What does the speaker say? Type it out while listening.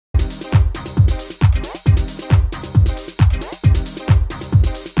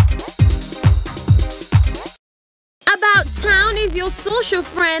is your social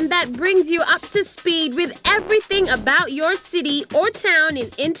friend that brings you up to speed with everything about your city or town in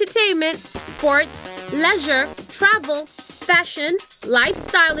entertainment, sports, leisure, travel, fashion,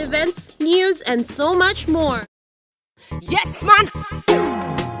 lifestyle events, news, and so much more. Yes, man!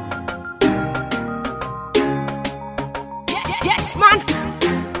 Yes, man!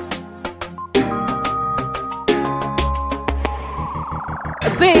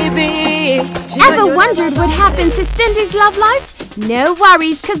 Baby! Ever wondered what happened to Cindy's love life? No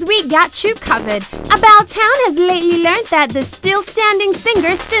worries, cause we got you covered. About Town has lately learned that the still standing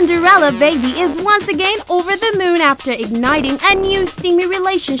singer Cinderella Baby is once again over the moon after igniting a new steamy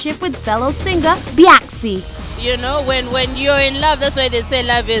relationship with fellow singer Biaxi. You know, when you're in love, that's why they say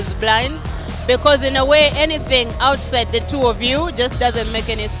love is blind. Because in a way, anything outside the two of you just doesn't make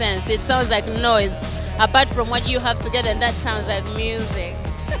any sense. It sounds like noise, apart from what you have together, and that sounds like music.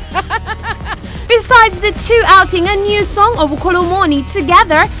 Besides the two outing a new song of Kolomoni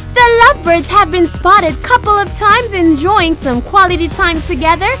together, the Lovebirds have been spotted a couple of times enjoying some quality time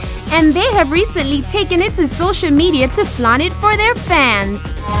together, and they have recently taken it to social media to flaunt it for their fans.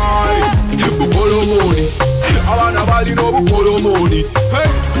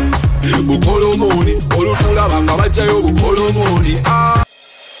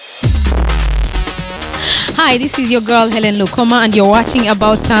 Hi, this is your girl Helen Lukoma and you're watching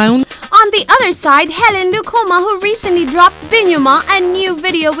About Town. On the other side, Helen Lukoma, who recently dropped Binyuma, a new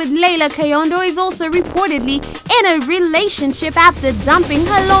video with Leila Kayondo, is also reportedly in a relationship after dumping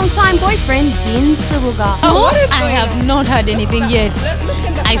her longtime boyfriend, Dean Subuga. I have not heard anything yet.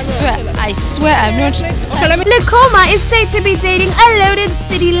 I swear I'm not. Lukoma is said to be dating a loaded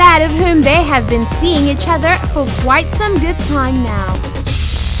city lad of whom they have been seeing each other for quite some good time now.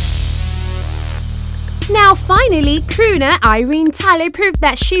 Now finally, crooner Irene Tale proved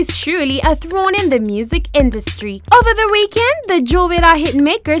that she's surely a thorn in the music industry. Over the weekend, the Jovera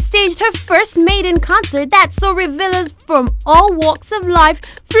hitmaker staged her first maiden concert that saw revelers from all walks of life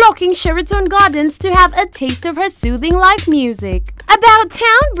flocking Sheraton Gardens to have a taste of her soothing live music. About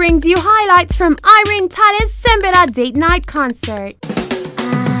Town brings you highlights from Irene Tale's Sembera date night concert.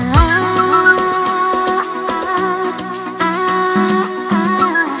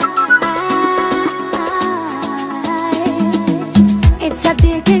 It's a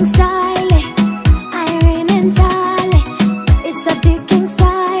digging style, Irene and Tale. It's a digging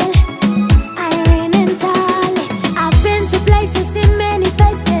style, Irene and Tale. I've been to places, seen many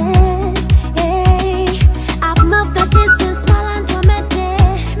faces. Hey, I've moved the distance while I'm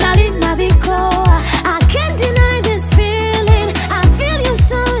tormented. Not in Navicoa, I can't deny this feeling. I feel you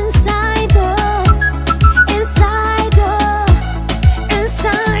so inside, oh, inside, oh,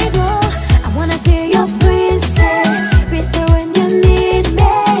 inside, oh. I wanna be your princess, be there when you need me.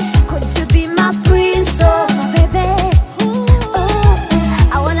 Could you be my prince, oh my baby? Oh,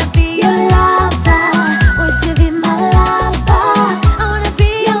 I wanna be your lover. Would you be my lover? I wanna be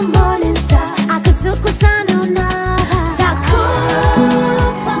your morning star. I could silk with Sanuna.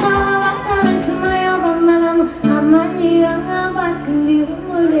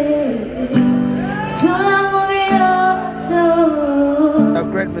 A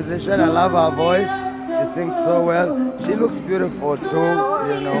great musician, I love her voice. She sings so well. She looks beautiful too,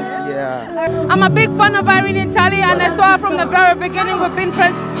 you know, yeah. I'm a big fan of Irene Tale and I saw her from the very beginning. We've been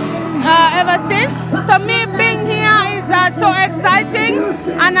friends ever since. So me being here is so exciting,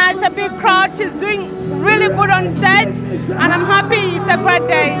 and it's a big crowd. She's doing really good on stage and I'm happy. It's a great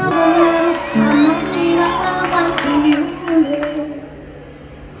day.